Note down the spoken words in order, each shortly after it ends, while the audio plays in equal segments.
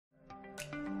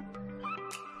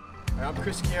I'm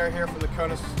Chris Guerra here from the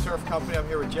Kona Surf Company. I'm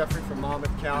here with Jeffrey from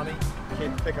Monmouth County.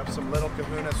 Came to pick up some little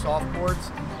Kahuna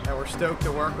softboards, and we're stoked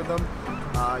to work with him.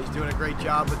 He's doing a great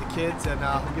job with the kids, and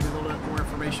he'll give you a little bit more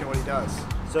information on what he does.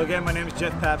 So again, my name is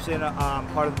Jeff Papson. I'm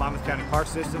part of the Monmouth County Park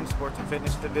System Sports and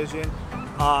Fitness Division.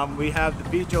 We have the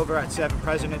beach over at 7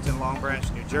 Presidents in Long Branch,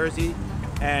 New Jersey.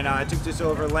 And I took this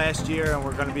over last year, and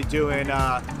we're going to be doing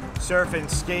surf and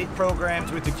skate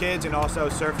programs with the kids, and also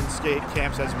surf and skate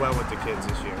camps as well with the kids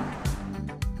this year.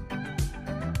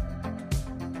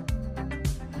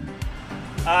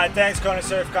 Thanks, Kona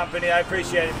Surf Company. I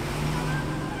appreciate it.